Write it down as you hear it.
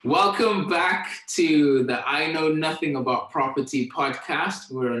Welcome back to the I Know Nothing About Property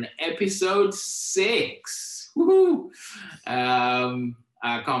podcast. We're on episode 6. Woohoo! I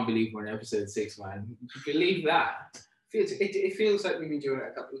can't believe we're on episode 6, man. Believe that? It feels like we've been doing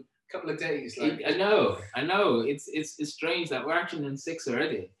it a couple of days. I know. It's strange that we're actually on 6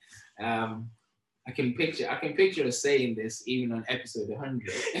 already. I can picture us saying this even on episode 100.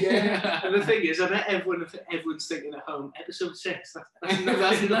 Yeah, and the thing is, I bet everyone's thinking at home, episode 6.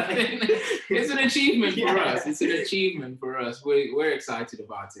 That's nothing. It's an achievement for us. It's an achievement for us. We're excited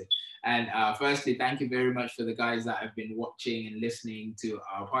about it. And firstly, thank you very much for the guys that have been watching and listening to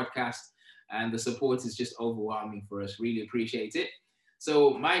our podcast. And the support is just overwhelming for us. Really appreciate it.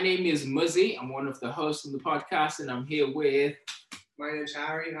 So my name is Muzzy. I'm one of the hosts of the podcast, and I'm here with... My name's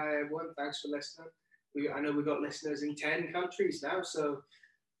Harry. Hi, everyone. Thanks for listening. I know we've got listeners in 10 countries now, so...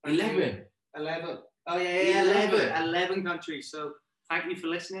 11. 11. Oh, yeah, 11 countries. So thank you for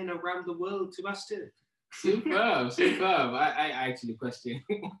listening around the world to us too. Superb. I actually question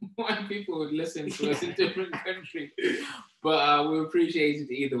why people would listen to us in different countries. But we appreciate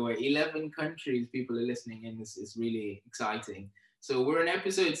it either way. 11 countries people are listening in. This is really exciting. So we're in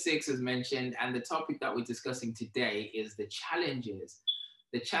episode 6, as mentioned, and the topic that we're discussing today is the challenges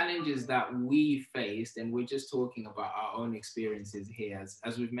that we faced, and we're just talking about our own experiences here.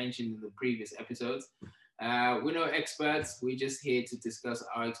 As we've mentioned in the previous episodes, we're no experts. We're just here to discuss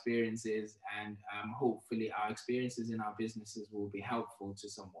our experiences, and hopefully our experiences in our businesses will be helpful to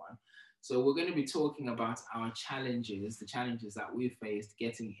someone. So we're going to be talking about our challenges, the challenges that we faced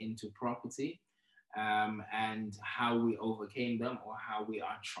getting into property, and how we overcame them or how we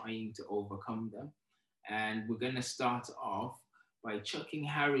are trying to overcome them. And we're going to start off by chucking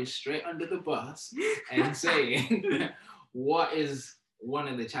Harry straight under the bus and saying, what is one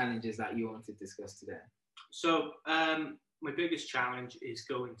of the challenges that you want to discuss today? So my biggest challenge is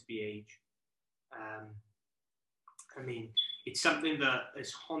going to be age. I mean, it's something that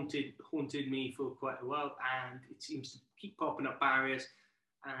has haunted me for quite a while, and it seems to keep popping up barriers.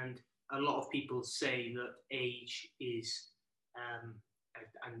 And a lot of people say that age is,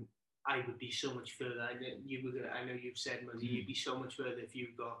 and I would be so much further. I know you've said, Muzzy, you'd be so much further if you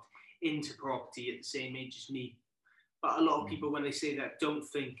got into property at the same age as me. But a lot of people, when they say that, don't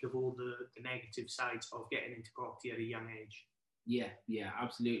think of all the negative sides of getting into property at a young age. Yeah,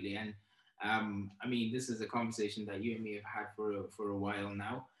 absolutely. And I mean, this is a conversation that you and me have had for a while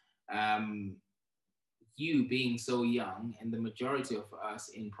now. You being so young, and the majority of us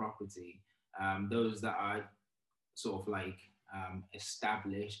in property, those that are sort of like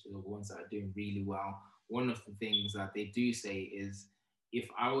established, the ones that are doing really well, one of the things that they do say is, if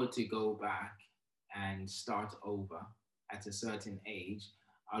I were to go back and start over at a certain age,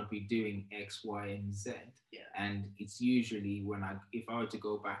 I'd be doing X, Y, and Z. Yeah. And it's usually if I were to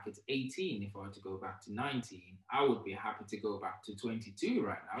go back at 18, if I were to go back to 19, I would be happy to go back to 22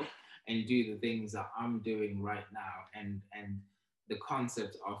 right now and do the things that I'm doing right now. And the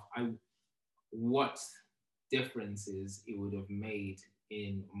concept of what differences it would have made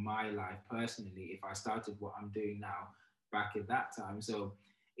in my life personally if I started what I'm doing now back at that time. So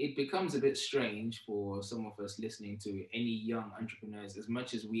it becomes a bit strange for some of us listening to any young entrepreneurs, as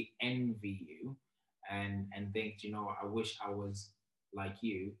much as we envy you and think, I wish I was like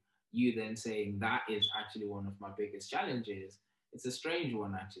you then saying that is actually one of my biggest challenges. It's a strange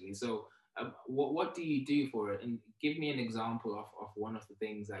one, actually. So what do you do for it? And give me an example of one of the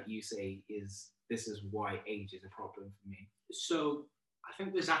things that you say this is why age is a problem for me. So I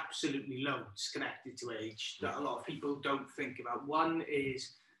think there's absolutely loads connected to age that a lot of people don't think about. One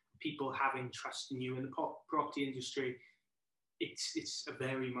is people having trust in you in the property industry. It's a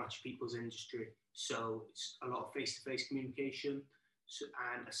very much people's industry. So it's a lot of face-to-face communication,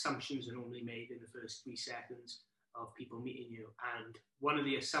 and assumptions are normally made in the first 3 seconds of people meeting you. And one of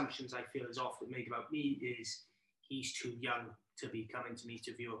the assumptions I feel is often made about me is, he's too young to be coming to me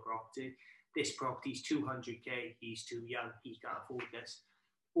to view a property. This property's 200k, he's too young, he can't afford this.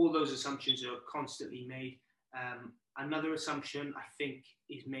 All those assumptions are constantly made. Another assumption, I think,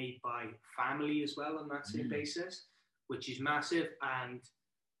 is made by family as well on that same basis, which is massive. And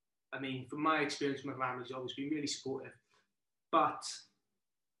I mean, from my experience, my family's always been really supportive. But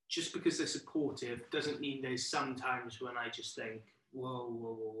just because they're supportive doesn't mean there's sometimes when I just think,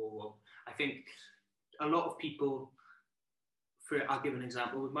 whoa. I think a lot of people, I'll give an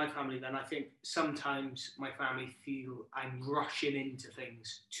example with my family then. I think sometimes my family feel I'm rushing into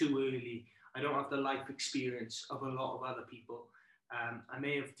things too early. I don't have the life experience of a lot of other people. I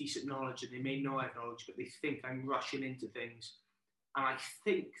may have decent knowledge and they may know I have knowledge, but they think I'm rushing into things. And I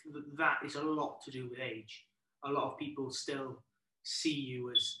think that is a lot to do with age. A lot of people still see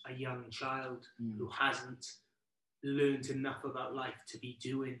you as a young child who hasn't learned enough about life to be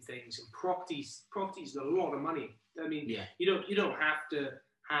doing things. And property's a lot of money. I mean, you don't have to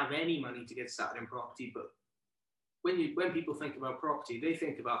have any money to get started in property, but when people think about property, they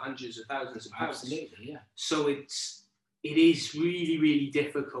think about hundreds of thousands of pounds. Absolutely, yeah. So it is really, really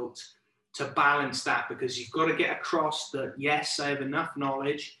difficult to balance that, because you've got to get across that, yes, I have enough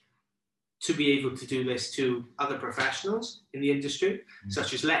knowledge to be able to do this to other professionals in the industry,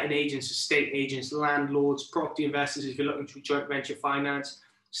 such as letting agents, estate agents, landlords, property investors, if you're looking to joint venture finance,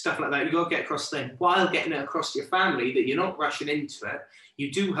 stuff like that. You've got to get across them while getting it across to your family that you're not rushing into it.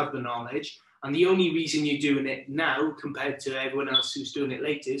 You do have the knowledge. And the only reason you're doing it now compared to everyone else who's doing it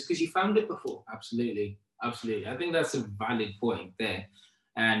later is because you found it before. Absolutely. Absolutely. I think that's a valid point there.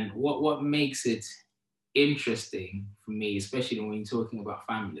 And what makes it interesting for me, especially when you're talking about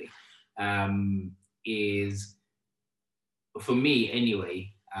family, is, for me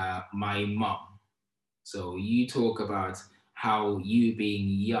anyway, my mum. So you talk about how you being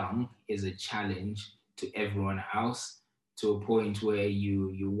young is a challenge to everyone else, to a point where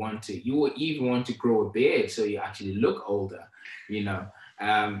you even want to grow a beard so you actually look older, you know.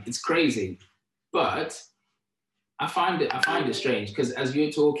 It's crazy. But I find it strange, because as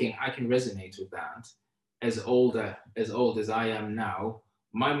you're talking, I can resonate with that. As old as I am now,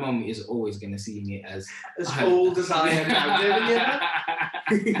 my mum is always going to see me as old as I am now.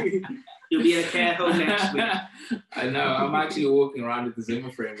 You'll be in a care home next week. I know. I'm actually walking around with the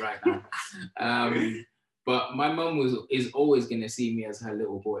Zimmer frame right now. But my mum is always going to see me as her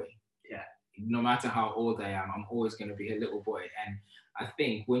little boy. Yeah. No matter how old I am, I'm always going to be her little boy. And I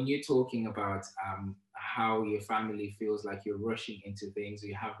think when you're talking about how your family feels like you're rushing into things, or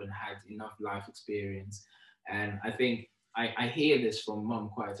you haven't had enough life experience, and I think I hear this from mum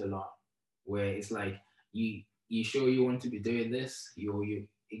quite a lot, where it's like, you sure you want to be doing this? You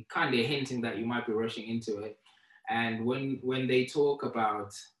kind of hinting that you might be rushing into it. And when they talk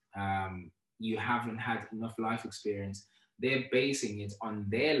about you haven't had enough life experience, they're basing it on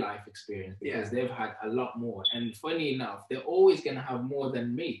their life experience, because they've had a lot more. And funny enough, they're always going to have more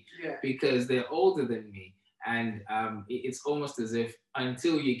than me, because they're older than me. And it's almost as if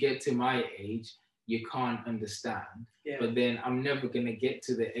until you get to my age, you can't understand. Yeah. But then I'm never going to get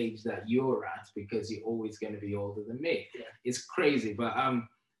to the age that you're at, because you're always going to be older than me. Yeah. It's crazy. But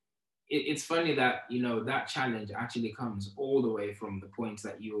it's funny that, you know, that challenge actually comes all the way from the point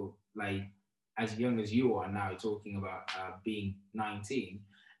that you're like, as young as you are now, talking about being 19,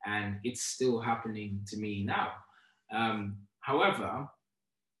 and it's still happening to me now. However,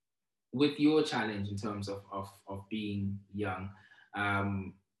 with your challenge in terms of being young,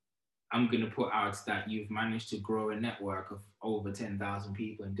 I'm going to put out that you've managed to grow a network of over 10,000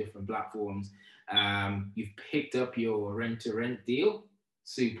 people in different platforms. You've picked up your rent-to-rent deal.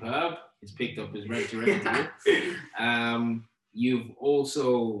 Superb. It's picked up as rent-to-rent deal. You've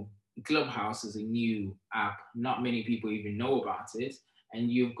also, Clubhouse is a new app. Not many people even know about it.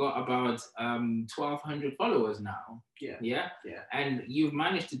 And you've got about 1,200 followers now. Yeah. And you've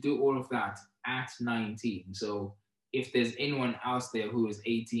managed to do all of that at 19. So if there's anyone else there who is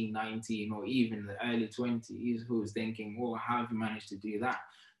 18, 19, or even the early 20s who is thinking, well, how have you managed to do that?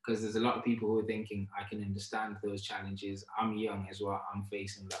 Because there's a lot of people who are thinking, I can understand those challenges. I'm young as well. I'm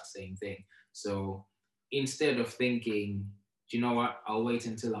facing that same thing. So instead of thinking, do you know what? I'll wait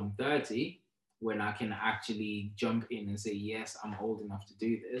until I'm 30 when I can actually jump in and say, yes, I'm old enough to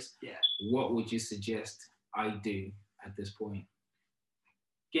do this. Yeah. What would you suggest I do at this point?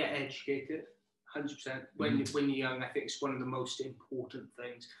 Get educated. 100%. When you're young, I think it's one of the most important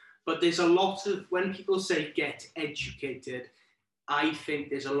things. But there's a lot of, when people say get educated, I think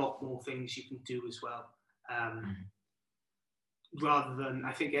there's a lot more things you can do as well. Rather than,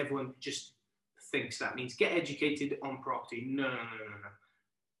 I think everyone just thinks that means get educated on property. No.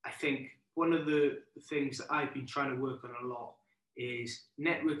 I think one of the things that I've been trying to work on a lot is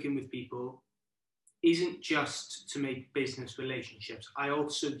networking with people isn't just to make business relationships. I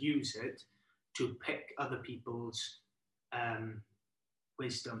also use it to pick other people's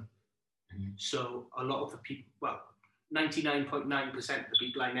wisdom. So a lot of the people, well, 99.9% of the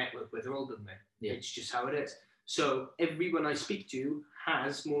people I network with are older than me. Yeah. It's just how it is. So everyone I speak to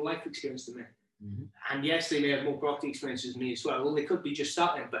has more life experience than me. And yes, they may have more property experience than me as well. Well, they could be just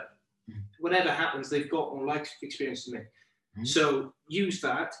starting, but whatever happens, they've got more life experience than me. So use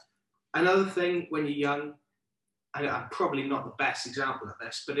that. Another thing, when you're young, I'm probably not the best example of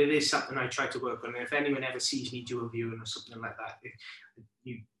this, but it is something I try to work on. And if anyone ever sees me do a viewing or something like that,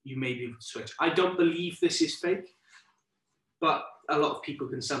 you may be able to switch. I don't believe this is fake, but a lot of people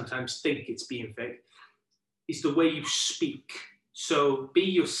can sometimes think it's being fake. It's the way you speak So be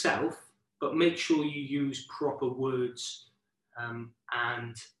yourself, but make sure you use proper words.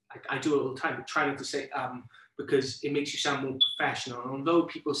 And I do it all the time, but try not to say because it makes you sound more professional. And although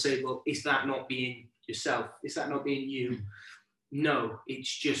people say, well, is that not being yourself? Is that not being you? No,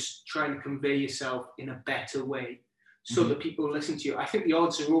 it's just trying to convey yourself in a better way so that people listen to you. I think the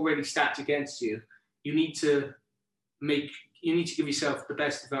odds are already stacked against you. You need to give yourself the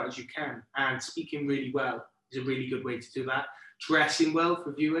best advantage you can. And speaking really well is a really good way to do that. Dressing well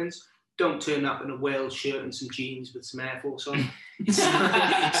for viewings. Don't turn up in a Wales shirt and some jeans with some Air Force on. It's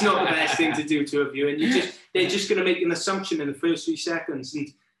not the best thing to do to a viewing. They're just going to make an assumption in the first 3 seconds. And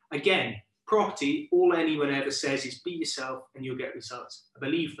again, property, all anyone ever says is be yourself and you'll get results. I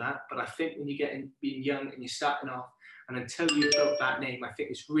believe that, but I think when you get in being young and you're starting off, and until you've built that name, I think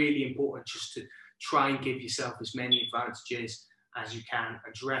it's really important just to try and give yourself as many advantages as you can.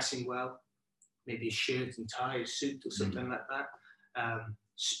 And dressing well, maybe a shirt and tie, a suit or something like that.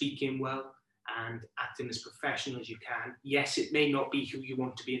 Speaking well and acting as professional as you can. Yes, it may not be who you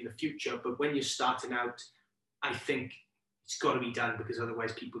want to be in the future, but when you're starting out, I think it's got to be done, because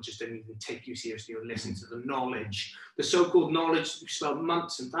otherwise people just don't even take you seriously or listen to the knowledge, the so-called knowledge that you spent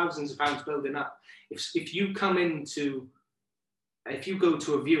months and thousands of pounds building up. If you go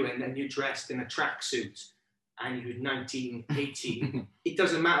to a viewing and you're dressed in a tracksuit and you're 19, 18, it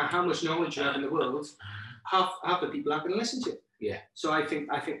doesn't matter how much knowledge you have in the world, half the people aren't going to listen to you. Yeah. So I think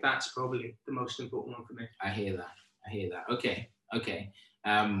that's probably the most important one for me. I hear that. Okay.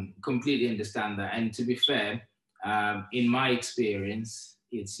 Completely understand that. And to be fair, in my experience,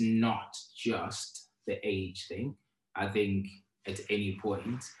 it's not just the age thing. I think at any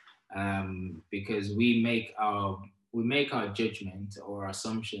point, because we make our judgment or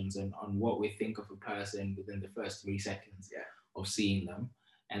assumptions on what we think of a person within the first 3 seconds of seeing them.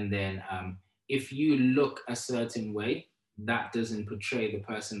 And then if you look a certain way, that doesn't portray the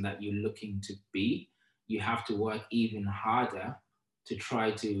person that you're looking to be. You have to work even harder to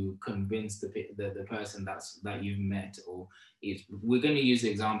try to convince the person that you've met. Or if we're going to use the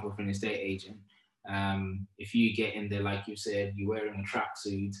example of an estate agent, if you get in there, like you said, you're wearing a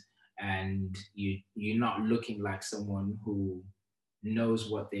tracksuit and you're not looking like someone who knows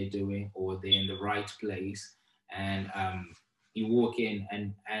what they're doing or they're in the right place, and you walk in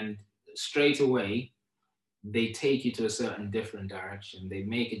and straight away they take you to a certain different direction. They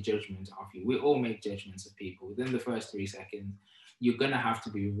make a judgment of you. We all make judgments of people. Within the first 3 seconds, you're going to have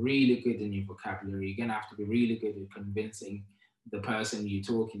to be really good in your vocabulary. You're going to have to be really good at convincing the person you're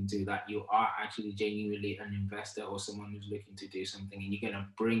talking to that you are actually genuinely an investor or someone who's looking to do something, and you're going to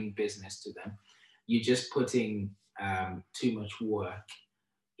bring business to them. You're just putting too much work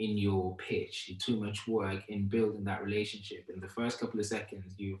in your pitch, too much work in building that relationship. In the first couple of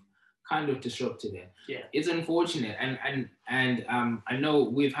seconds, you've kind of disrupted it. Yeah, it's unfortunate, and I know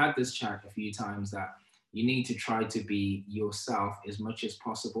we've had this chat a few times that you need to try to be yourself as much as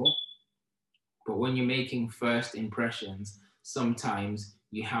possible. But when you're making first impressions, sometimes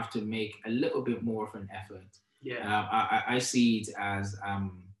you have to make a little bit more of an effort. Yeah, I see it as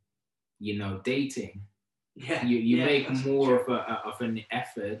dating. Yeah, you make more of an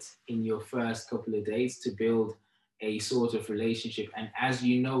effort in your first couple of days to build a sort of relationship, and as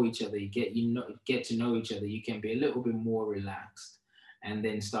you know each other, you get to know each other, you can be a little bit more relaxed and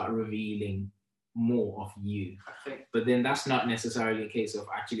then start revealing more of you. I think. But then that's not necessarily a case of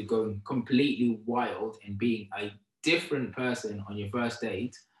actually going completely wild and being a different person on your first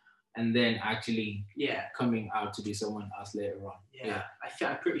date and then actually coming out to be someone else later on.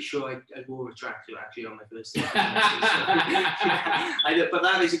 I'm pretty sure I wore a tracksuit actually on my first date. But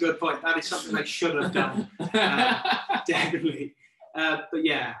that is a good point. That is something I should have done. Definitely. But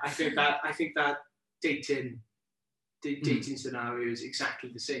yeah, I think that dating scenario is exactly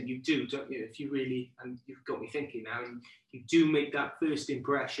the same. You do, don't you? If you really, and you've got me thinking now, and you do make that first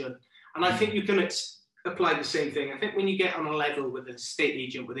impression. And I think you can apply the same thing. I think when you get on a level with an estate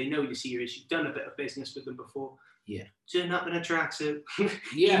agent where they know you're serious, you've done a bit of business with them before. Yeah. Turn up in a tracksuit.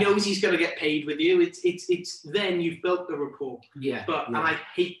 He knows he's going to get paid with you. It's then you've built the rapport. Yeah. And I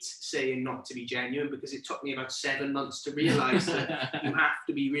hate saying not to be genuine, because it took me about 7 months to realise that you have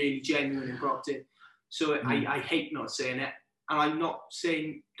to be really genuine in property. So I hate not saying it, and I'm not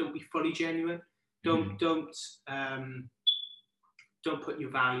saying don't be fully genuine. Don't put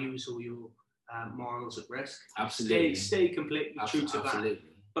your values or your morals at risk. Absolutely. Stay completely true to that.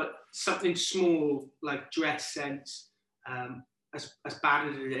 But something small like dress sense, as bad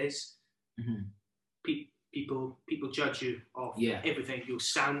as it is, people judge you off everything. Your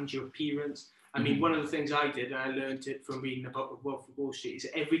sound, your appearance. I mean, one of the things I did, and I learned it from reading about the Wolf of Wall Street, is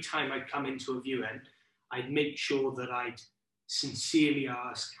every time I'd come into a viewing, I'd make sure that I'd sincerely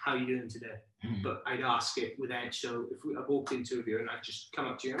ask, how are you doing today? But I'd ask it with edge. So if I walked into a view and I'd just come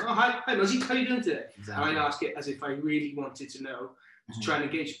up to you and, oh, hi Muzzy, how are you doing today? Exactly. And I'd ask it as if I really wanted to know, to try and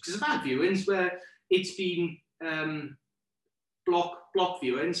engage. Because I've had viewings where it's been block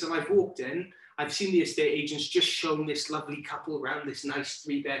viewings, and I've walked in, I've seen the estate agents just shown this lovely couple around this nice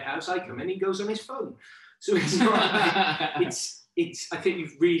 3-bed house. I come in, he goes on his phone. So it's not like, it's I think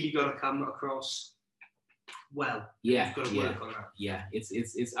you've really got to come across well. Yeah, you've got to work on that. Yeah,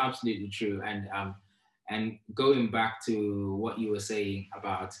 it's absolutely true. And going back to what you were saying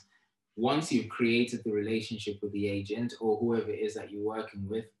about once you've created the relationship with the agent or whoever it is that you're working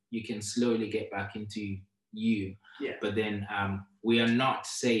with, you can slowly get back into you. Yeah. But then we are not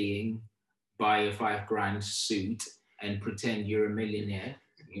saying buy a $5,000 suit and pretend you're a millionaire,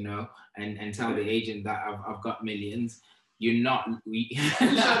 you know, and tell the agent that I've got millions. You're not. Who's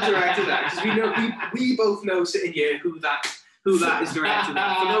that directed at? Because we know we both know sitting here who that is directed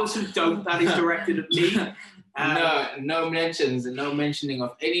at. For those who don't, that is directed at me. No mentioning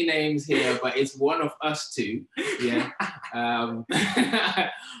of any names here, but it's one of us two. Yeah.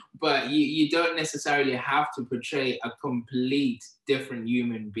 But you don't necessarily have to portray a complete different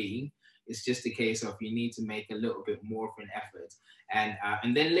human being. It's just a case of you need to make a little bit more of an effort.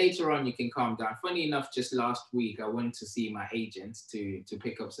 And then later on you can calm down. Funny enough, just last week I went to see my agent to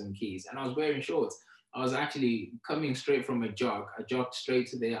pick up some keys, and I was wearing shorts. I was actually coming straight from a jog. I jogged straight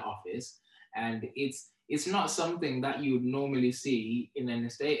to their office, and it's not something that you would normally see in an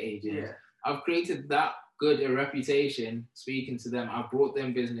estate agent. Yeah. I've created that good a reputation speaking to them. I brought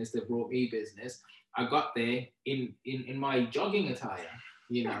them business, they brought me business. I got there in my jogging attire,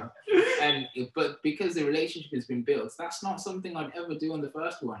 you know. But because the relationship has been built, that's not something I'd ever do on the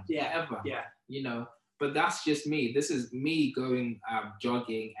first one. Yeah. Ever. Yeah. You know. But that's just me. This is me going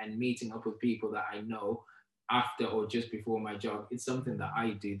jogging and meeting up with people that I know after or just before my jog. It's something that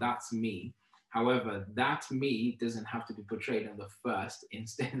I do. That's me. However, that me doesn't have to be portrayed on the first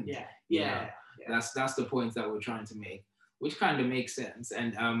instant. Yeah. Yeah. That's the point that we're trying to make, which kind of makes sense.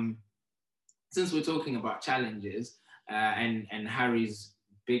 And since we're talking about challenges, and Harry's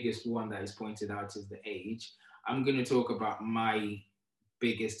biggest one that is pointed out is the age, I'm going to talk about my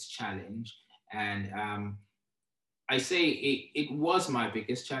biggest challenge. And I say it was my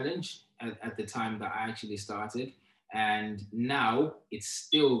biggest challenge at the time that I actually started. And now it's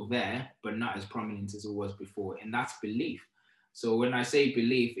still there, but not as prominent as it was before. And that's belief. So when I say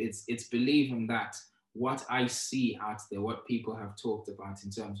belief, it's believing that what I see out there, what people have talked about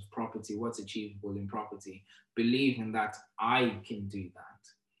in terms of property, what's achievable in property, believing that I can do that.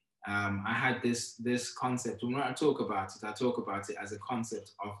 I had this concept. When I talk about it as a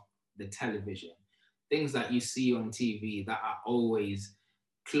concept of the television, things that you see on TV that are always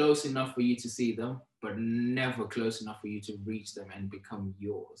close enough for you to see them, but never close enough for you to reach them and become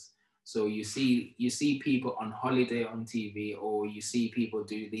yours. So you see people on holiday on TV, or you see people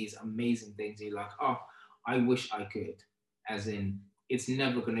do these amazing things. And you're like, oh, I wish I could. As in, it's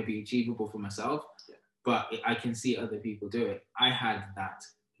never going to be achievable for myself, but I can see other people do it. I had that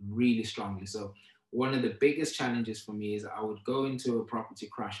really strongly. So one of the biggest challenges for me is I would go into a property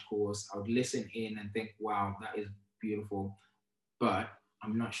crash course. I would listen in and think, wow, that is beautiful, but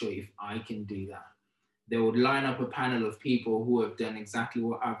I'm not sure if I can do that. They would line up a panel of people who have done exactly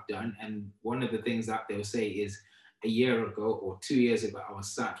what I've done. And one of the things that they'll say is, a year ago or 2 years ago, I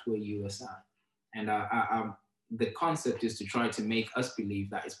was sat where you were sat. And the concept is to try to make us believe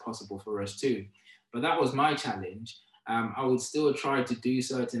that it's possible for us too. But that was my challenge. I would still try to do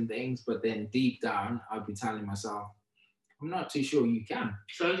certain things, but then deep down, I'd be telling myself, I'm not too sure you can.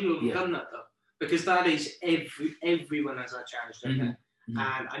 So you overcome that though? Because that is everyone has that challenge, don't they? Mm-hmm.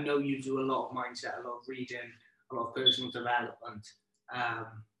 And I know you do a lot of mindset, a lot of reading, a lot of personal development.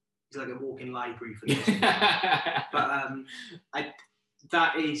 It's like a walking library for this. But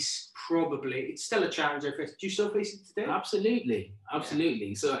that is probably, it's still a challenge I face. Do you still face it today? Absolutely.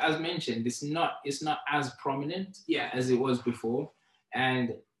 Yeah. So as mentioned, it's not as prominent as it was before.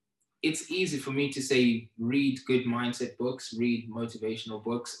 And it's easy for me to say, read good mindset books, read motivational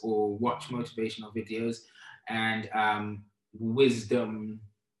books, or watch motivational videos, and wisdom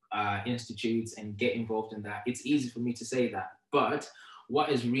institutes, and get involved in that. It's easy for me to say that. But what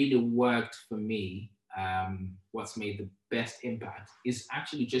has really worked for me, what's made the best impact, is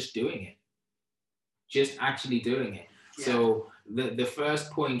actually just doing it. Just actually doing it. Yeah. So the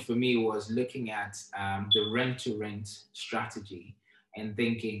first point for me was looking at the rent-to-rent strategy and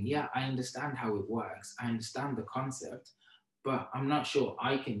thinking, yeah, I understand how it works. I understand the concept, but I'm not sure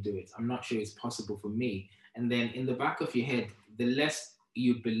I can do it. I'm not sure it's possible for me. And then in the back of your head, the less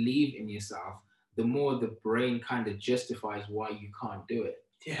you believe in yourself, the more the brain kind of justifies why you can't do it.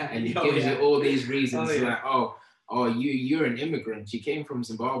 Yeah. And it gives you all these reasons like, oh, you're an immigrant. You came from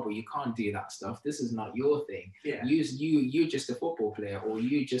Zimbabwe. You can't do that stuff. This is not your thing. Yeah. You're just a football player, or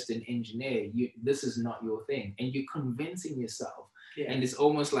you just an engineer. This is not your thing. And you're convincing yourself. Yeah. And it's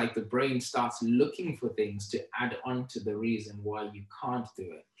almost like the brain starts looking for things to add on to the reason why you can't do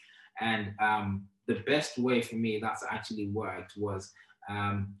it. And the best way for me that's actually worked was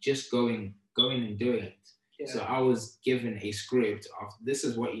just going and doing it. Yeah. So I was given a script of this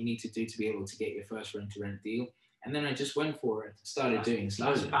is what you need to do to be able to get your first rent-to-rent deal. And then I just went for it, started doing it.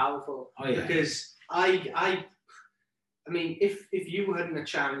 That was powerful. Oh, yeah. Because I mean, if you hadn't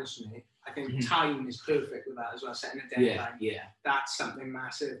challenged me, I think time is perfect with that as well, setting a deadline. Yeah. That's something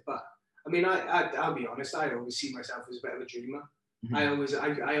massive. But I mean, I'll be honest, I always see myself as a bit of a dreamer. Mm-hmm.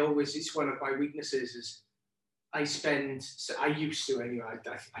 I always, it's one of my weaknesses is I used to anyway,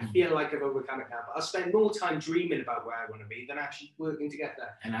 I feel like I've overcome it now, but I'll spend more time dreaming about where I want to be than actually working to get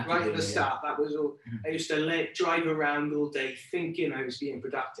there. And right at the start, that was all. I used to drive around all day thinking I was being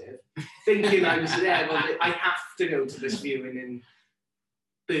productive, thinking I was there. Well, I have to go to this viewing in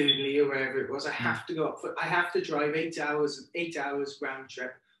Burnley or wherever it was. I have to go up. I have to drive 8 hours round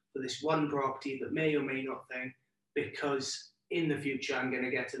trip for this one property that may or may not thing, because in the future I'm going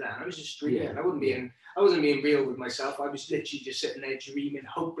to get to that. And I was just dreaming. Yeah. I wasn't being real with myself. I was literally just sitting there dreaming,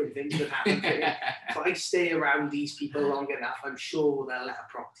 hoping things would happen. If I stay around these people long enough, I'm sure they'll let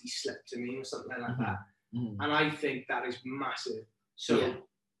a property slip to me or something like that. And I think that is massive. So,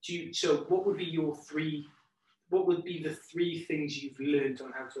 so what would be your three? What would be the three things you've learned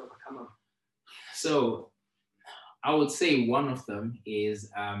on how to overcome them? So, I would say one of them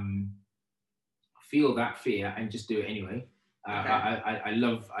is feel that fear and just do it anyway. Okay. I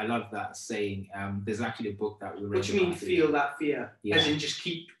love that saying. There's actually a book that we read. What do you mean feel that fear? Yeah. As in just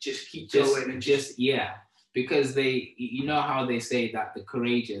keep going and just because you know how they say that the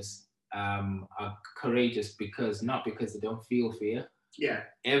courageous are courageous not because they don't feel fear. Yeah.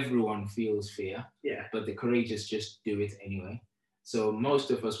 Everyone feels fear. Yeah. But the courageous just do it anyway. So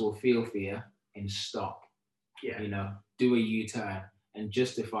most of us will feel fear and stop. Yeah. You know, do a U-turn and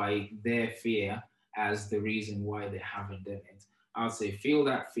justify their fear as the reason why they haven't done it. I'll say feel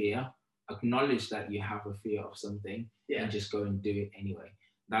that fear, acknowledge that you have a fear of something, and just go and do it anyway.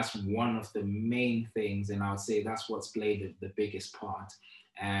 That's one of the main things, and I'll say that's what's played the biggest part.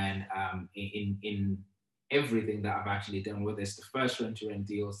 And in everything that I've actually done, whether it's the first rent-to-rent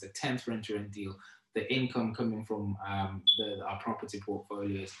deals, the 10th rent-to-rent deal, the income coming from our property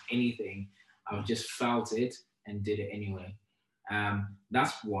portfolios, anything, I've just felt it and did it anyway.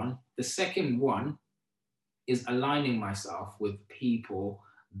 That's one. The second one is aligning myself with people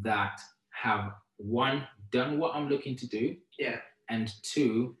that have, one, done what I'm looking to do, and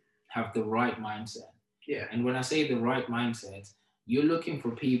two, have the right mindset. Yeah. And when I say the right mindset, you're looking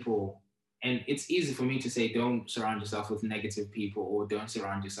for people, and it's easy for me to say don't surround yourself with negative people or don't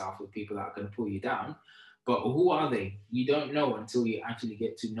surround yourself with people that are going to pull you down. But who are they? You don't know until you actually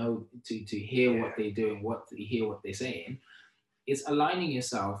get to know, to hear what they're doing, hear what they're saying. It's aligning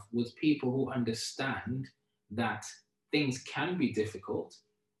yourself with people who understand that things can be difficult,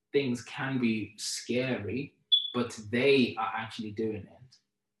 things can be scary, but they are actually doing it.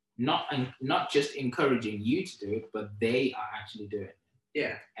 Not just encouraging you to do it, but they are actually doing it.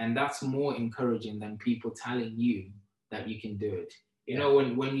 Yeah. And that's more encouraging than people telling you that you can do it. You know,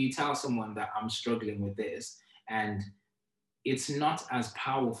 when you tell someone that I'm struggling with this, and it's not as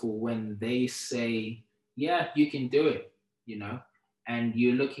powerful when they say, yeah, you can do it, you know, and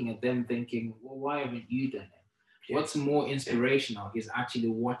you're looking at them thinking, well, why haven't you done it? Yeah. What's more inspirational is actually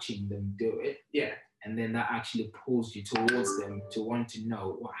watching them do it. Yeah. And then that actually pulls you towards them to want to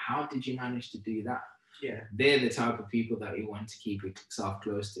know, well, how did you manage to do that? Yeah. They're the type of people that you want to keep yourself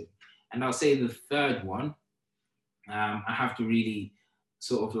close to. And I'll say the third one, I have to really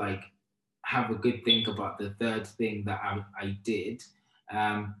sort of like have a good think about the third thing that I did,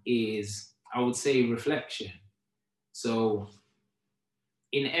 is I would say reflection. So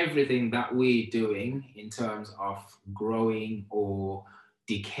in everything that we're doing in terms of growing or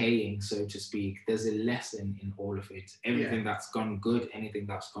decaying, so to speak, there's a lesson in all of it. Everything that's gone good, anything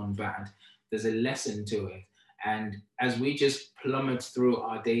that's gone bad, there's a lesson to it. And as we just plummet through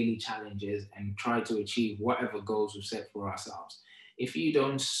our daily challenges and try to achieve whatever goals we've set for ourselves, if you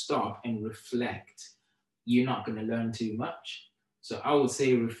don't stop and reflect, you're not going to learn too much. So I would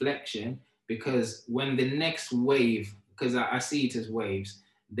say reflection, because when the next wave, because I see it as waves,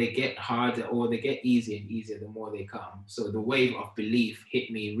 they get harder or they get easier and easier the more they come. So the wave of belief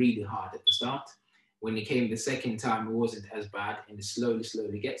hit me really hard at the start. When it came the second time, it wasn't as bad, and it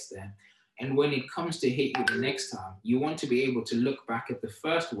slowly gets there. And when it comes to hit you the next time, you want to be able to look back at the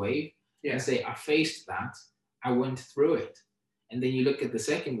first wave and say, I faced that, I went through it. And then you look at the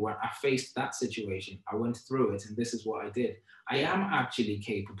second one, I faced that situation, I went through it, and this is what I did. I am actually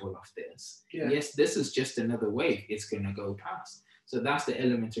capable of this. Yeah. Yes, this is just another wave. It's going to go past. So that's the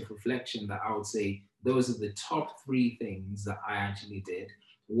element of reflection that I would say those are the top 3 things that I actually did.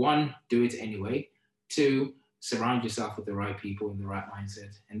 1, do it anyway. 2, surround yourself with the right people in the right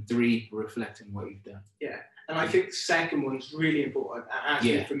mindset. And 3, reflect on what you've done. Yeah. And I think the second one's really important,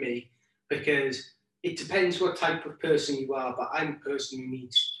 actually, for me, because it depends what type of person you are, but I'm a person who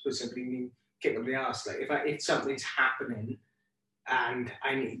needs to put somebody in kick up the arse. Like if something's happening and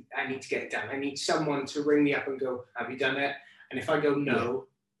I need to get it done, I need someone to ring me up and go, have you done it? And if I go no,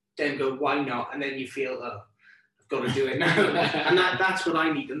 then go, why not? And then you feel, oh, I've got to do it now. And that's what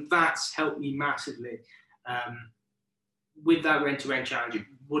I need. And that's helped me massively. With that rent-to-rent challenge, it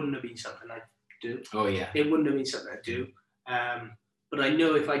wouldn't have been something I'd do. Oh, yeah. It wouldn't have been something I'd do. But I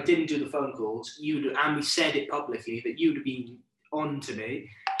know if I didn't do the phone calls, and we said it publicly, that you'd have been on to me.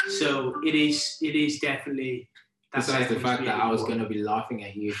 So it is definitely... Besides the fact that I was going to be laughing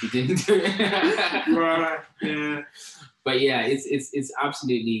at you if you didn't do it. Right, yeah. But yeah, it's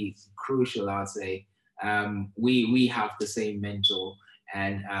absolutely crucial, I'd say. We have the same mentor,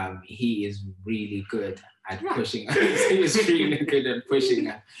 and he is really good at pushing us. He's really good at pushing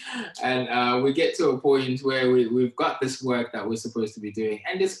us. And we get to a point where we've got this work that we're supposed to be doing,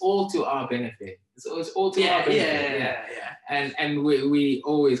 and it's all to our benefit. It's all to our benefit. Yeah. And we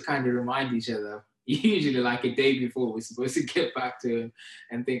always kind of remind each other, usually like a day before we're supposed to get back to him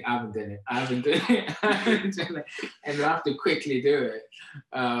and think, I haven't done it. And we have to quickly do it.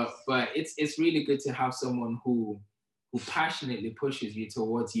 But it's really good to have someone who passionately pushes you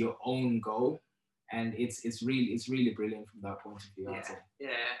towards your own goal. And it's really brilliant from that point of view.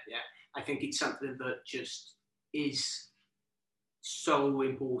 Yeah. I think it's something that just is so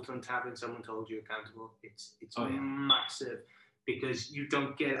important, having someone hold you accountable. It's massive, because you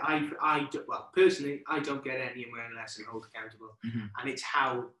don't get, personally, I don't get anyone unless I'm held accountable. Mm-hmm. And it's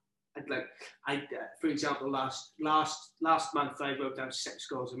how, for example, last month I wrote down 6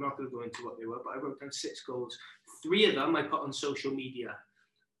 goals. I'm not going to go into what they were, but I wrote down 6 goals. 3 of them I put on social media.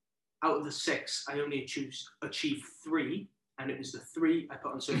 Out of the 6, I only achieved 3, and it was the 3 I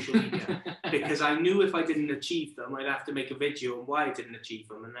put on social media because I knew if I didn't achieve them, I'd have to make a video on why I didn't achieve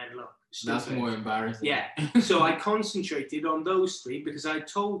them, and then look. That's more embarrassing. Yeah. So I concentrated on those 3 because I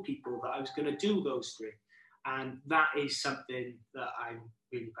told people that I was going to do those 3, and that is something that I'm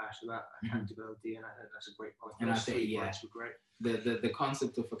really passionate about, accountability, and I think that's a great point. And I think points were great. The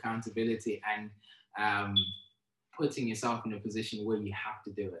concept of accountability and putting yourself in a position where you have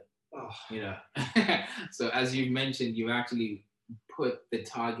to do it. So as you mentioned, you actually put the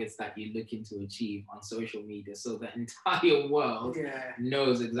targets that you're looking to achieve on social media, so the entire world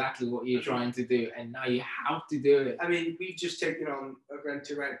knows exactly what you're trying to do, and now you have to do it. I mean, we've just taken on a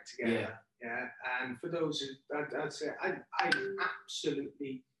rent-to-rent together, and for those who, I'd say I'm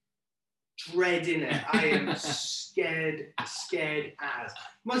absolutely dreading it. I am scared as.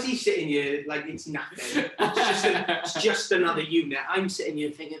 Muzzy's sitting here like it's nothing. It's just another unit. I'm sitting here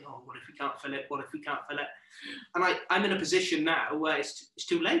thinking, oh, what if we can't fill it? What if we can't fill it? And I'm in a position now where it's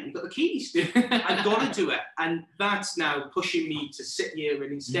too late. We've got the keys. I've got to do it. And that's now pushing me to sit here,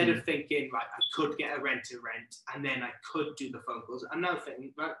 and instead of thinking, right, I could get a rent-to-rent and then I could do the phone calls, I'm now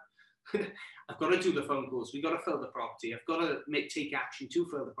thinking, right, I've got to do the phone calls. We've got to fill the property. I've got to take action to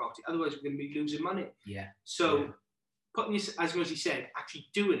fill the property. Otherwise, we're going to be losing money. Yeah. So putting this, as Rosie said, actually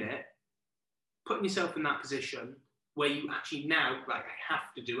doing it, putting yourself in that position where you actually now, like, I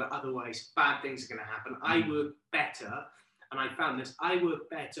have to do it. Otherwise, bad things are going to happen. I work better, and I found this, I work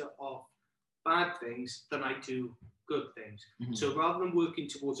better off bad things than I do good things. So rather than working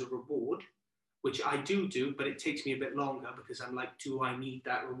towards a reward, which I do, but it takes me a bit longer because I'm like, do I need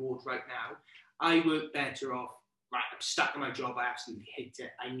that reward right now? I work better off, right, I'm stuck in my job, I absolutely hate it,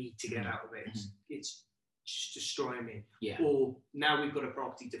 I need to get out of it. It's just destroying me. Yeah. Or now we've got a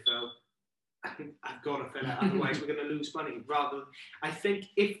property to fill, I've got to fill it, otherwise we're going to lose money. Rather, I think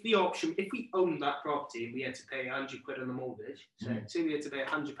if we owned that property and we had to pay 100 quid on the mortgage, say we had to pay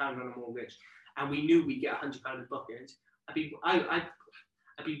 £100 on a mortgage, and we knew we'd get £100 in bookings,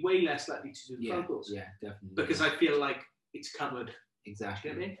 I'd be way less likely to do the phone calls. Yeah, definitely. Because I feel like it's covered. Exactly.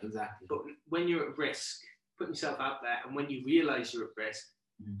 You get me? Exactly. But when you're at risk, putting yourself out there, and when you realise you're at risk,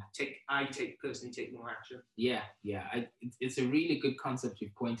 I personally take more action. Yeah. It's a really good concept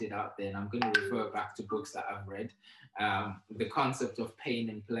you've pointed out there, and I'm going to refer back to books that I've read. The concept of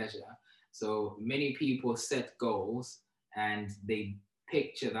pain and pleasure. So many people set goals and they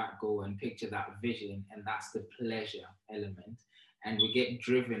picture that goal and picture that vision, and that's the pleasure element. And we get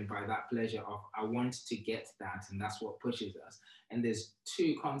driven by that pleasure of, I want to get that, and that's what pushes us. And there's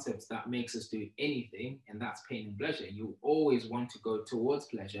two concepts that makes us do anything, and that's pain and pleasure. You always want to go towards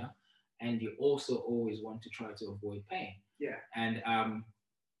pleasure, and you also always want to try to avoid pain. Yeah. And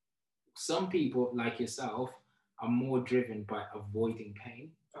some people like yourself are more driven by avoiding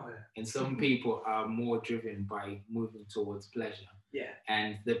pain. Oh, yeah. And some people are more driven by moving towards pleasure. Yeah.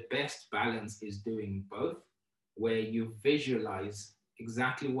 And the best balance is doing both, where you visualize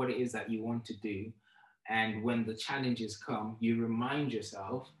exactly what it is that you want to do. And when the challenges come, you remind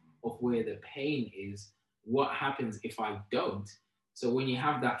yourself of where the pain is. What happens if I don't? So when you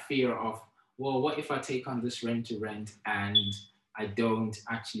have that fear of, well, what if I take on this rent-to-rent and I don't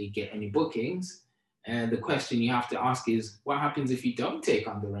actually get any bookings? And the question you have to ask is, what happens if you don't take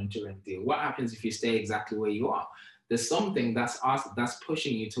on the rent-to-rent deal? What happens if you stay exactly where you are? There's something that's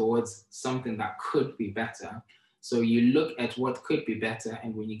pushing you towards something that could be better. So you look at what could be better,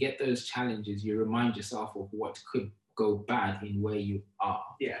 and when you get those challenges, you remind yourself of what could go bad in where you are.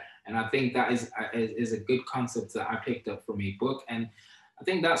 Yeah. And I think that is a good concept that I picked up from a book. And I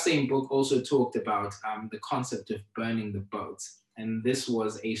think that same book also talked about the concept of burning the boats. And this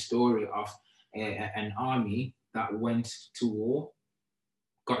was a story of an army that went to war,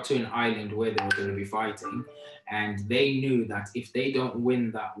 got to an island where they were going to be fighting, and they knew that if they don't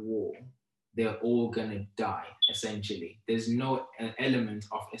win that war, they're all gonna die, essentially. There's no element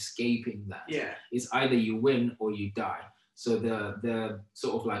of escaping that. Yeah. It's either you win or you die. So the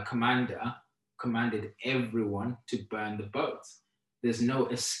sort of like commander commanded everyone to burn the boats. There's no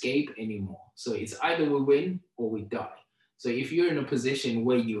escape anymore. So it's either we win or we die. So if you're in a position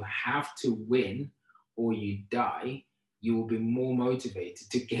where you have to win or you die, you will be more motivated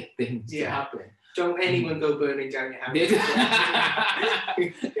to get things to happen. Don't anyone go burning down your house.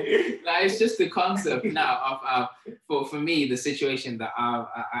 Like, it's just the concept now of for me, the situation that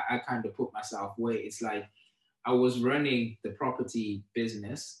I kind of put myself where it's like I was running the property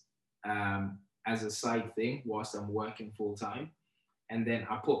business as a side thing whilst I'm working full time. And then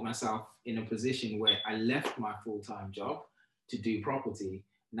I put myself in a position where I left my full-time job to do property.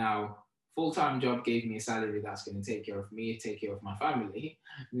 Now, full-time job gave me a salary that's going to take care of me, take care of my family.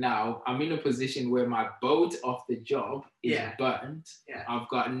 Now I'm in a position where my boat of the job is burnt. Yeah. I've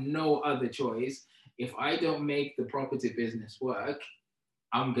got no other choice. If I don't make the property business work,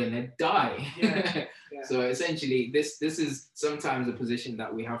 I'm gonna die. Yeah. Yeah. So essentially, this is sometimes a position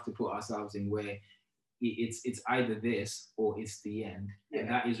that we have to put ourselves in where it's either this or it's the end. Yeah. And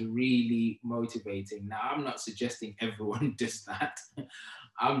that is really motivating. Now, I'm not suggesting everyone does that.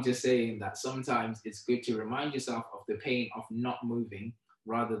 I'm just saying that sometimes it's good to remind yourself of the pain of not moving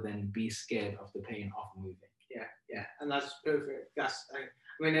rather than be scared of the pain of moving. Yeah, yeah, and that's perfect. I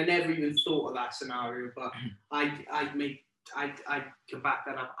mean, I never even thought of that scenario, but I'd come back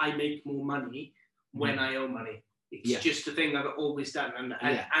that up. I make more money when I owe money. It's just a thing I've always done. And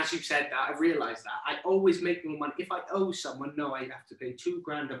as you've said that, I've realized that. I always make more money. If I owe someone, no, I have to pay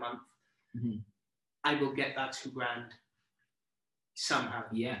 $2,000 a month. I will get that $2,000 somehow.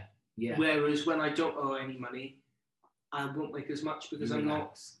 Yeah, yeah. Whereas when I don't owe any money, I won't make as much because I'm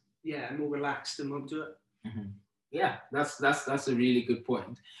more relaxed and won't do it. Yeah, that's a really good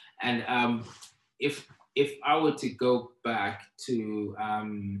point. And if I were to go back to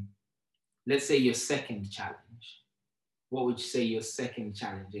let's say your second challenge, what would you say your second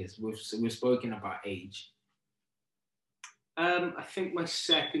challenge is? We've spoken about age. I think my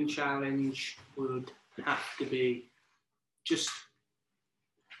second challenge would have to be just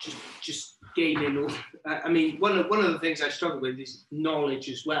gaining. I mean, one of the things I struggle with is knowledge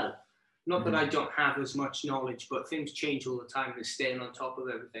as well. Not that I don't have as much knowledge, but things change all the time. And staying on top of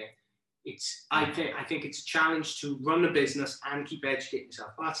everything. I think it's a challenge to run a business and keep educating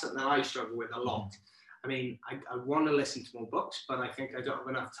yourself. That's something that I struggle with a lot. I mean, I want to listen to more books, but I think I don't have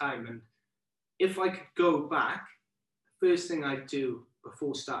enough time. And if I could go back, the first thing I'd do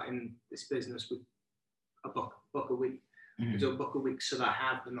before starting this business would a book a week. Do a book a week so that I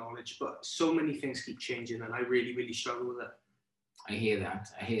have the knowledge. But so many things keep changing, and I really, really struggle with it. I hear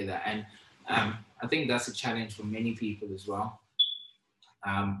that. And I think that's a challenge for many people as well.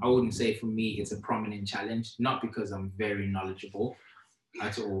 I wouldn't say for me it's a prominent challenge, not because I'm very knowledgeable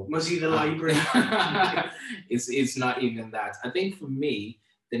at all. Was he the library? It's not even that. I think for me,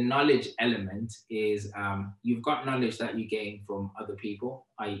 the knowledge element is you've got knowledge that you gain from other people,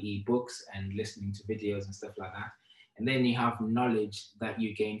 i.e. books and listening to videos and stuff like that. And then you have knowledge that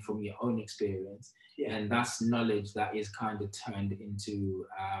you gain from your own experience. Yeah. And that's knowledge that is kind of turned into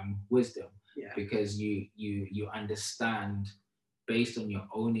wisdom because you understand based on your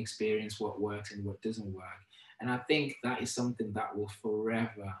own experience, what works and what doesn't work. And I think that is something that will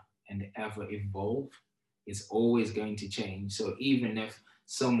forever and ever evolve. It's always going to change. So even if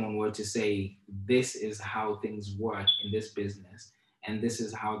someone were to say, this is how things work in this business, and this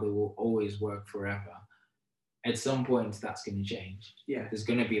is how they will always work forever, at some point that's going to change. Yeah. There's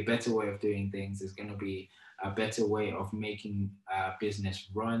going to be a better way of doing things. There's going to be a better way of making business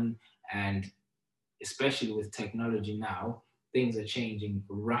run. And especially with technology now, things are changing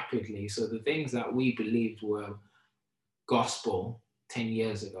rapidly. So the things that we believed were gospel 10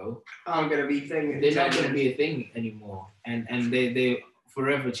 years ago, I'm going to be thing. they're not going to be a thing anymore. And they're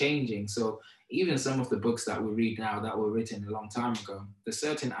forever changing. So even some of the books that we read now that were written a long time ago, the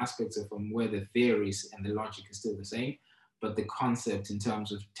certain aspects of them where the theories and the logic is still the same, but the concept in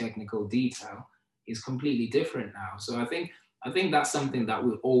terms of technical detail is completely different now. So I think that's something that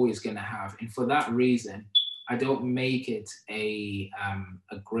we're always going to have. And for that reason, I don't make it a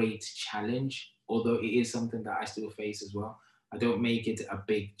great challenge, although it is something that I still face as well. I don't make it a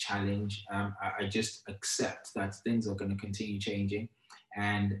big challenge. I just accept that things are going to continue changing.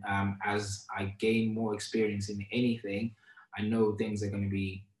 And as I gain more experience in anything, I know things are going to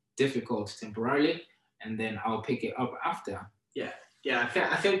be difficult temporarily, and then I'll pick it up after. Yeah.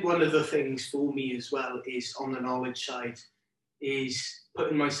 I think one of the things for me as well is on the knowledge side is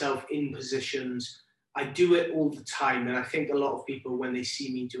putting myself in positions. I do it all the time, and I think a lot of people, when they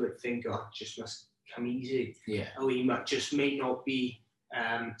see me do it, think, oh, it just must come easy. Yeah. Or you just may not be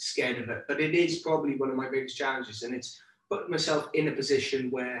scared of it. But it is probably one of my biggest challenges, and it's putting myself in a position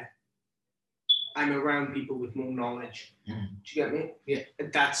where I'm around people with more knowledge. Do you get me? Yeah.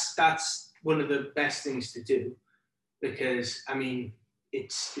 And that's one of the best things to do, because I mean,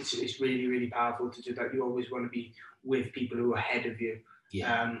 it's really, really powerful to do that. You always want to be with people who are ahead of you.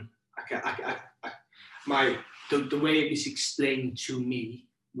 Yeah. The way it was explained to me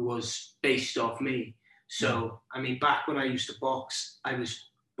was based off me. So, I mean, back when I used to box, I was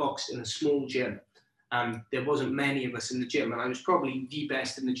boxed in a small gym. There wasn't many of us in the gym, and I was probably the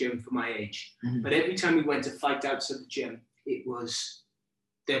best in the gym for my age. But every time we went to fight outside the gym, I was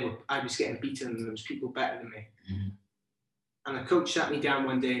getting beaten, and there was people better than me. And the coach sat me down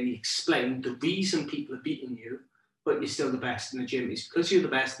one day and he explained the reason people are beating you, but you're still the best in the gym, is because you're the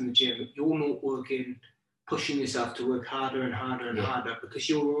best in the gym. You're not pushing yourself to work harder and harder and harder, because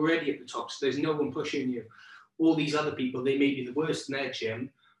you're already at the top. So there's no one pushing you. All these other people, they may be the worst in their gym,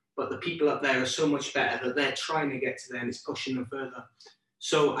 but the people up there are so much better that they're trying to get to there, and it's pushing them further.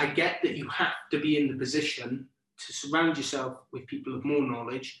 So I get that you have to be in the position to surround yourself with people of more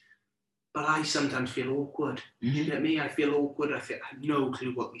knowledge, but I sometimes feel awkward. Do you get me? I feel awkward. I have no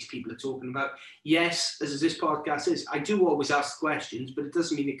clue what these people are talking about. Yes, as this podcast is, I do always ask questions, but it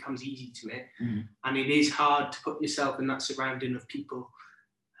doesn't mean it comes easy to me. And it is hard to put yourself in that surrounding of people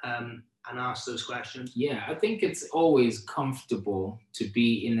and ask those questions. Yeah, I think it's always comfortable to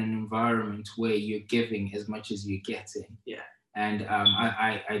be in an environment where you're giving as much as you're getting. Yeah. And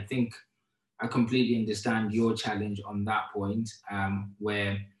I think I completely understand your challenge on that point,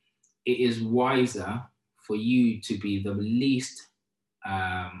 where it is wiser for you to be the least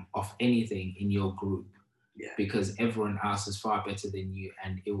of anything in your group, because everyone else is far better than you,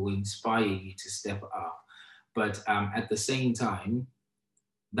 and it will inspire you to step up. But at the same time,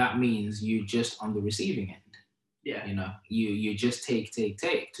 that means you're just on the receiving end. Yeah. You know, you just take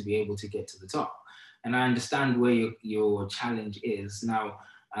to be able to get to the top. And I understand where your challenge is. Now,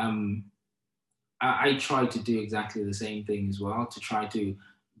 I try to do exactly the same thing as well, to try to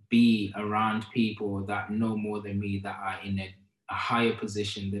be around people that know more than me, that are in a higher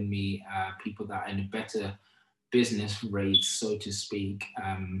position than me, people that are in a better business rates, so to speak,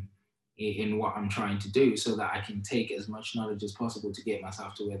 in what I'm trying to do, so that I can take as much knowledge as possible to get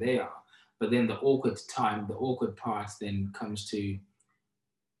myself to where they are. But then the awkward part then comes to,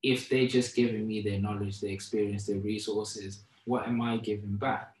 if they're just giving me their knowledge, their experience, their resources, what am I giving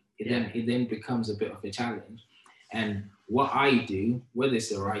back? It then becomes a bit of a challenge. And what I do, whether it's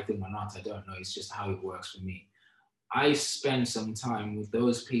the right thing or not, I don't know. It's just how it works for me. I spend some time with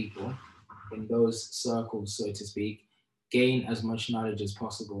those people in those circles, so to speak, gain as much knowledge as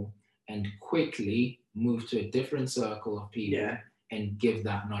possible, and quickly move to a different circle of people and give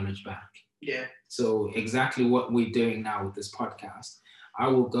that knowledge back. Yeah. So exactly what we're doing now with this podcast, I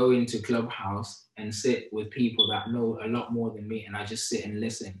will go into Clubhouse and sit with people that know a lot more than me, and I just sit and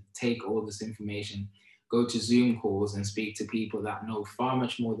listen, take all this information, go to Zoom calls and speak to people that know far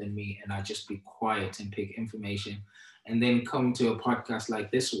much more than me, and I just be quiet and pick information, and then come to a podcast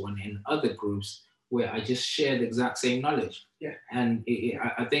like this one in other groups where I just share the exact same knowledge. Yeah. And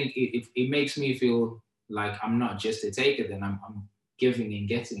I think it makes me feel like I'm not just a taker, then I'm giving and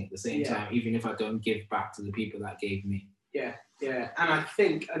getting at the same time, even if I don't give back to the people that gave me. Yeah. And I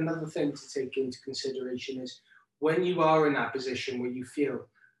think another thing to take into consideration is when you are in that position where you feel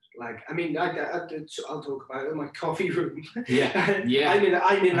like, I mean, I'll talk about it in my coffee room. Yeah.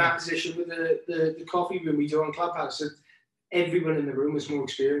 I'm in that position with the coffee room we do on Clubhouse. So everyone in the room is more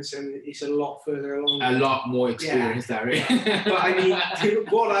experienced and it's a lot further along. A lot more experienced, Harry. But I mean,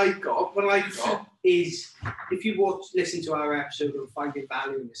 what I got is, if you listen to our episode of Finding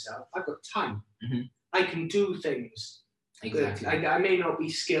Value in Yourself, I've got time. Mm-hmm. I can do things. Exactly. I may not be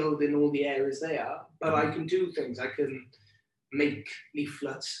skilled in all the areas they are, but I can do things. I can make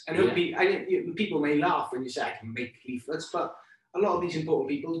leaflets. And people may laugh when you say I can make leaflets, but a lot of these important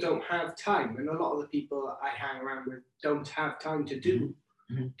people don't have time. And a lot of the people I hang around with don't have time to do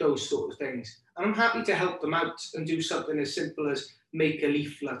those sort of things. And I'm happy to help them out and do something as simple as make a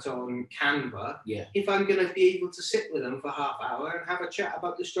leaflet on Canva. If I'm going to be able to sit with them for half hour and have a chat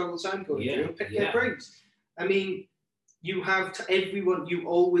about the struggles I'm going through and pick their brains. I mean, you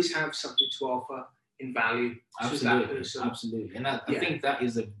always have something to offer in value to that person. Absolutely. And I think that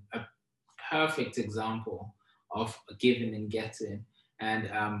is a perfect example of giving and getting. And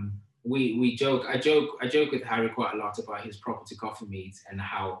we joke. I joke with Harry quite a lot about his property coffee meets and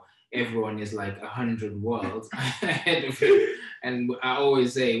how everyone is like 100 worlds ahead of him. And I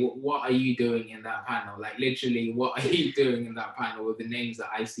always say, what are you doing in that panel? Like literally, what are you doing in that panel with the names that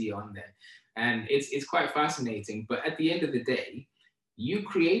I see on there? And it's quite fascinating. But at the end of the day, you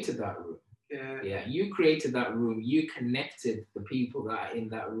created that room. Yeah, you created that room. You connected the people that are in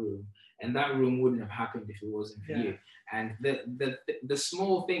that room. And that room wouldn't have happened if it wasn't for you. And the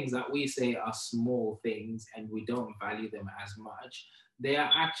small things that we say are small things and we don't value them as much, they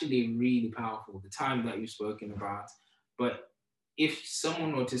are actually really powerful. The time that you've spoken about. But if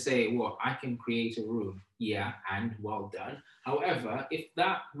someone were to say, well, I can create a room, and well done. However, if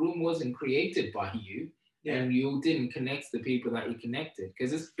that room wasn't created by you, and you didn't connect the people that you connected,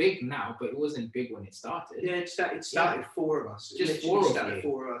 because it's big now, but it wasn't big when it started. It started four of us. Just four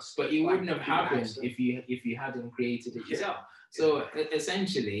of us. But it wouldn't have happened if you hadn't created it yourself. So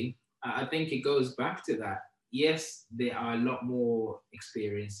essentially, I think it goes back to that. Yes, they are a lot more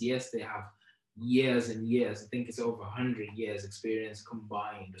experienced. Yes, they have years and years. I think it's over 100 years experience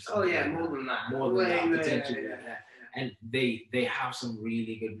combined. More than that. More than that, potentially. And they have some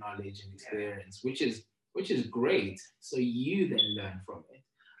really good knowledge and experience, which is great. So you then learn from it.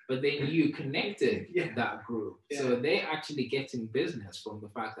 But then you connected that group. So they actually get in business from the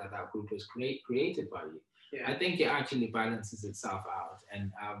fact that that group was created by you. I think it actually balances itself out.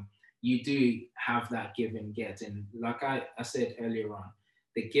 And you do have that give and get. And like I said earlier on,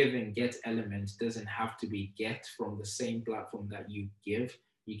 the give and get element doesn't have to be get from the same platform that you give.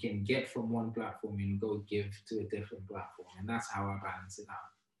 You can get from one platform and go give to a different platform. And that's how I balance it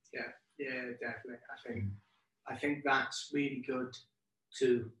out. Yeah, definitely. I think that's really good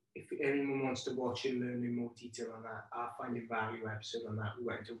to, if anyone wants to watch and learn in more detail on that, our Finding Value episode on that, we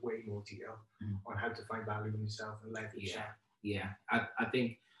went into way more detail on how to find value in yourself and leverage that. Yeah, I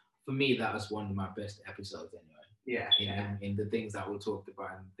think for me, that was one of my best episodes anyway. In the things that we talked about.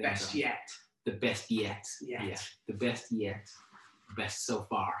 The best yet. The best so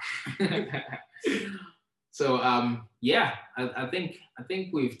far. So I think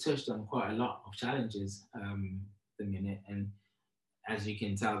we've touched on quite a lot of challenges the minute, and as you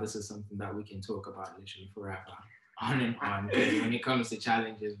can tell, this is something that we can talk about literally forever, on and on. When it comes to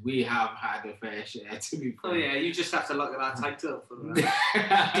challenges, we have had a fair share, to be fair. Oh yeah, you just have to look at that title for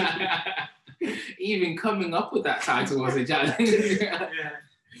that. Even coming up with that title was a challenge.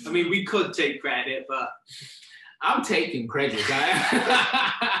 I mean, we could take credit, but I'm taking credit.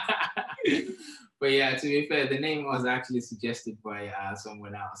 But yeah, to be fair, the name was actually suggested by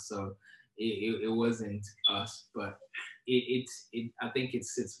someone else, so it wasn't us. But I think it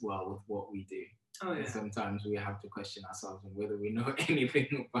sits well with what we do. Oh yeah. Sometimes we have to question ourselves on whether we know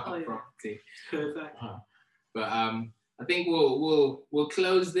anything about property. Perfect. But I think we'll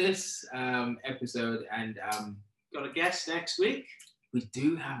close this episode and got a guest next week. We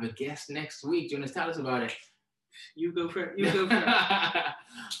do have a guest next week. Do you want to tell us about it? You go for it.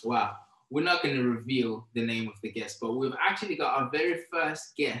 Wow. We're not going to reveal the name of the guest, but we've actually got our very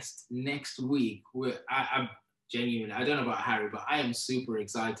first guest next week. I'm genuinely, I don't know about Harry, but I am super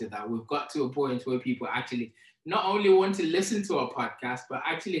excited that we've got to a point where people actually not only want to listen to our podcast, but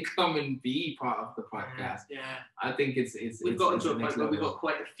actually come and be part of the podcast. Yeah. I think we've got into a point where we've got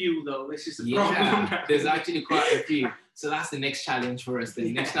quite a few though. This is the problem. There's actually quite a few. So that's the next challenge for us.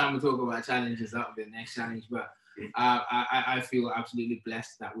 The next time we talk about challenges, that'll be the next challenge. But I feel absolutely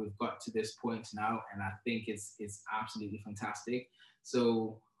blessed that we've got to this point now, and I think it's absolutely fantastic.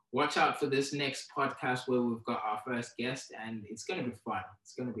 So watch out for this next podcast where we've got our first guest, and it's going to be fun.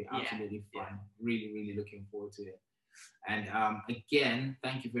 It's going to be absolutely fun. Really, really looking forward to it. And again,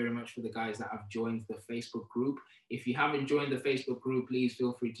 thank you very much for the guys that have joined the Facebook group. If you haven't joined the Facebook group, please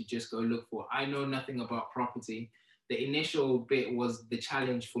feel free to just go look for I Know Nothing About Property. The initial bit was the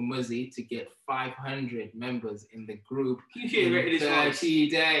challenge for Muzzy to get 500 members in the group in 30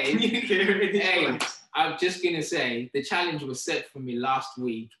 days. Hey, I'm just going to say, the challenge was set for me last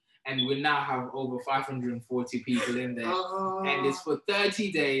week, and we now have over 540 people in there. And it's for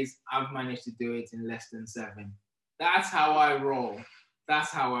 30 days. I've managed to do it in less than 7. That's how I roll.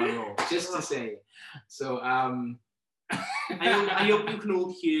 That's how I roll, just to say. So, I hope you can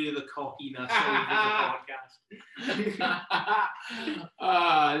all hear the cockiness over the podcast.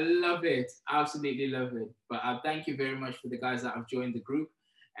 I love it. Absolutely love it. But thank you very much for the guys that have joined the group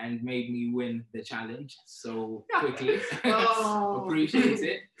and made me win the challenge so quickly. Appreciate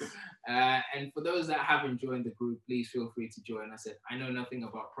it. And for those that haven't joined the group, please feel free to join us at I Know Nothing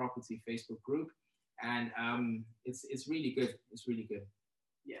About Property Facebook group. And it's really good. It's really good.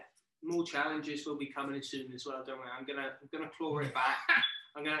 Yeah. More challenges will be coming in soon as well. Don't worry. I'm gonna claw it back.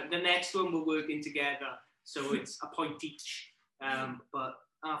 The next one we're working together, so it's a point each. But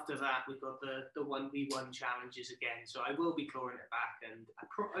after that, we've got the 1v1 challenges again. So I will be clawing it back, and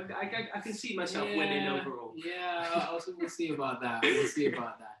I can see myself winning overall. Yeah. Also, we'll see about that. We'll see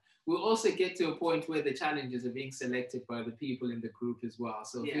about that. We'll also get to a point where the challenges are being selected by the people in the group as well.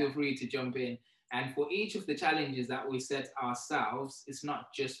 So feel free to jump in. And for each of the challenges that we set ourselves, it's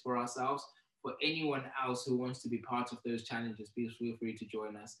not just for ourselves. For anyone else who wants to be part of those challenges, please feel free to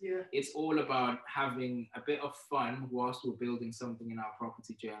join us. Yeah. It's all about having a bit of fun whilst we're building something in our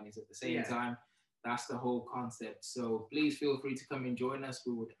property journeys at the same time. That's the whole concept. So please feel free to come and join us.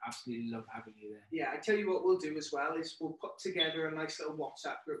 We would absolutely love having you there. Yeah, I tell you what we'll do as well is we'll put together a nice little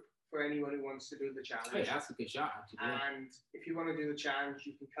WhatsApp group for anyone who wants to do the challenge. Hey, that's a good shot, actually. And if you want to do the challenge,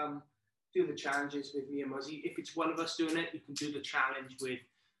 you can come do the challenges with me and Muzzy. If it's one of us doing it, you can do the challenge with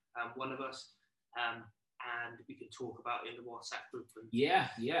one of us, and we can talk about it in the WhatsApp group. Yeah,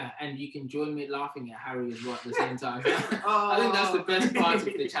 and you can join me laughing at Harry as well at the same time. I think that's the best part of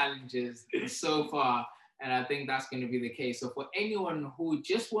the challenges so far, and I think that's going to be the case. So for anyone who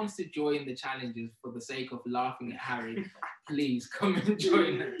just wants to join the challenges for the sake of laughing at Harry, please come and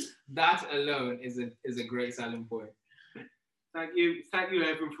join us. That alone is a great selling point. Thank you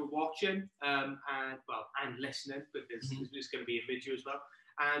everyone for watching and listening, because there's going to be a video as well.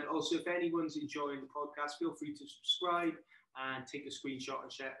 And also, if anyone's enjoying the podcast, feel free to subscribe and take a screenshot and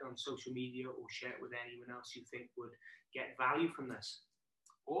share it on social media, or share it with anyone else you think would get value from this.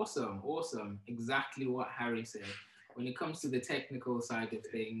 Awesome. Exactly what Harry said. When it comes to the technical side of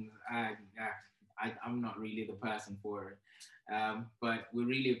things, I'm not really the person for it. But we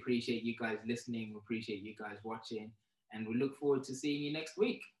really appreciate you guys listening. We appreciate you guys watching. And we look forward to seeing you next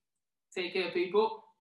week. Take care, people.